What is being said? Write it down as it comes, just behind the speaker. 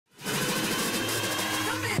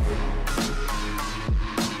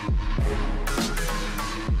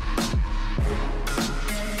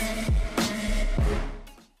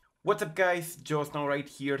What's up guys, Joe right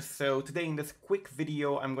here. So today in this quick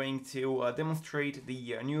video I'm going to demonstrate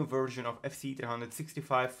the new version of F.C.E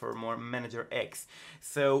 365 Firmware Manager X.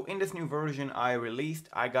 So in this new version I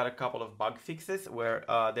got a couple of bug fixes where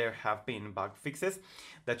there have been bug fixes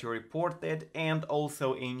that you reported, and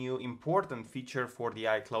also a new important feature for the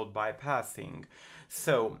iCloud bypassing.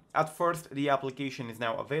 So at first the application is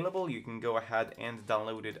now available. You can go ahead and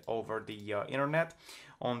download it over the internet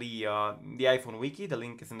on the iPhone wiki. The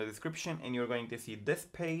link is in the description, and you're going to see this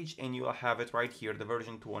page and you'll have it right here. The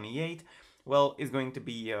version 28, well, is going to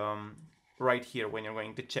be right here when you're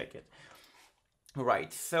going to check it.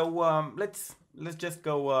 Right, so let's just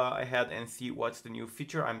go ahead and see what's the new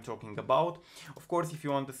feature I'm talking about. Of course, if you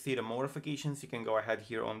want to see the modifications, you can go ahead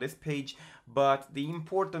here on this page, but the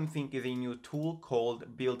important thing is a new tool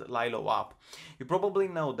called Build Lilo App. You probably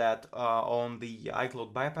know that on the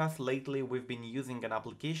iCloud bypass lately we've been using an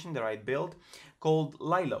application that I built called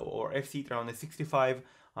Lilo, or F.C.E 365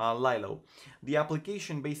 Lilo. The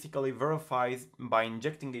application basically verifies, by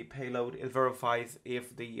injecting a payload, it verifies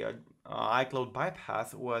if the iCloud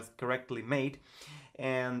bypass was correctly made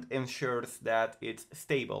and ensures that it's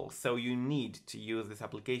stable. So you need to use this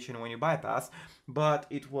application when you bypass, but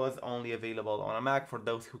it was only available on a Mac for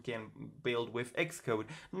those who can build with Xcode.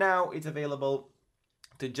 Now it's available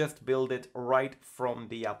to just build it right from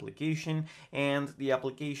the application, and the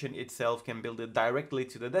application itself can build it directly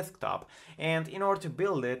to the desktop. And in order to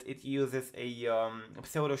build it, it uses a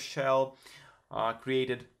pseudo shell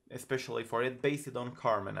created especially for it, based on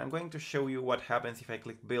Carmen. I'm going to show you what happens if I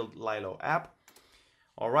click Build Lilo App.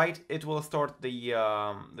 Alright, it will start the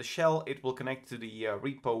shell, it will connect to the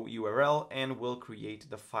repo URL and will create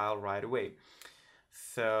the file right away.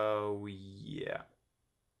 So yeah,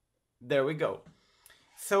 there we go.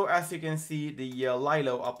 So as you can see, the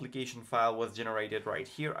Lilo application file was generated right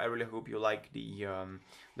here. I really hope you like the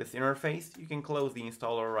this interface. You can close the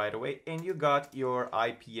installer right away, and you got your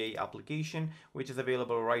IPA application, which is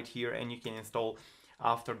available right here, and you can install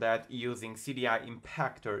after that using CDI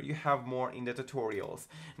Impactor. You have more in the tutorials.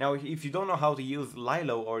 Now, if you don't know how to use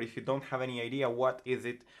Lilo, or if you don't have any idea what is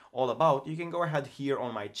it all about, you can go ahead here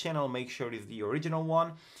on my channel, make sure it's the original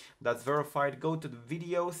one that's verified, go to the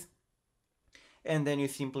videos, and then you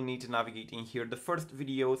simply need to navigate in here. The first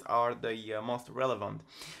videos are the most relevant.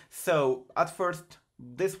 So at first,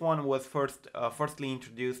 this one was firstly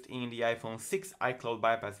introduced in the iPhone 6 iCloud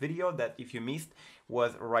bypass video that, if you missed,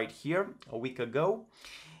 was right here a week ago.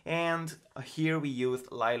 And here we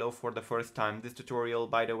used Lilo for the first time. This tutorial,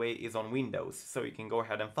 by the way, is on Windows, so you can go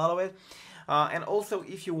ahead and follow it. And also,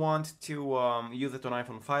 if you want to use it on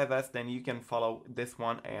iPhone 5s, then you can follow this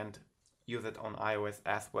one and use it on iOS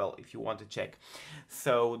as well if you want to check.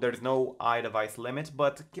 So there's no iDevice limit,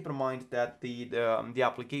 but keep in mind that the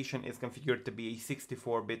application is configured to be a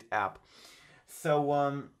 64-bit app.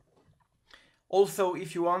 So also,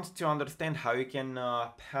 if you want to understand how you can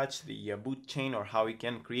patch the boot chain, or how you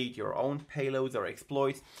can create your own payloads or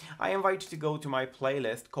exploits, I invite you to go to my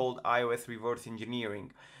playlist called iOS Reverse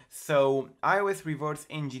Engineering. So iOS Reverse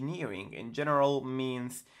Engineering in general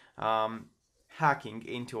means hacking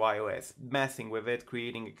into iOS, messing with it,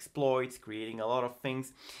 creating exploits, creating a lot of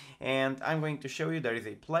things. And I'm going to show you there is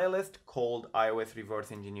a playlist called iOS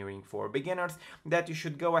Reverse Engineering for Beginners that you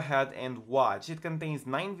should go ahead and watch. It contains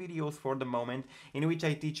 9 videos for the moment, in which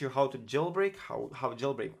I teach you how to jailbreak, how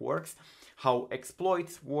jailbreak works, how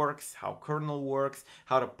exploits works, how kernel works,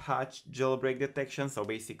 how to patch jailbreak detection, so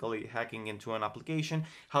basically hacking into an application,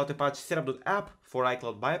 how to patch Setup.App for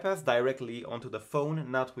iCloud bypass directly onto the phone,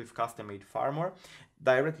 not with custom-made firmware,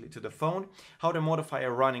 directly to the phone, how to modify a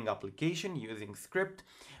running application using script,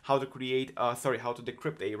 how to create, how to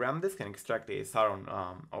decrypt a RAM disk and extract ASR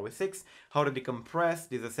on OS X, how to decompress,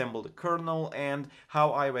 disassemble the kernel, and how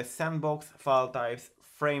iOS sandbox, file types,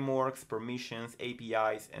 frameworks, permissions,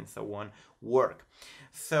 APIs, and so on work.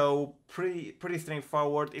 So pretty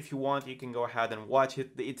straightforward. If you want, you can go ahead and watch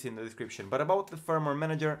it. It's in the description. But about the Firmware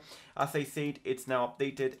Manager, as I said, it's now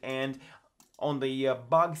updated, and on the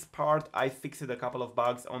bugs part, I fixed a couple of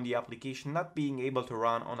bugs on the application not being able to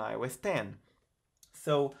run on iOS 10.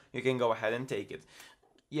 So you can go ahead and take it.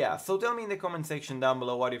 Yeah, so tell me in the comment section down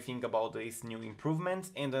below what you think about these new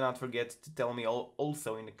improvements, and do not forget to tell me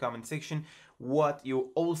also in the comment section what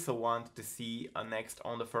you also want to see next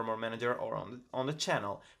on the Firmware Manager or on the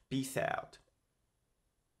channel. Peace out.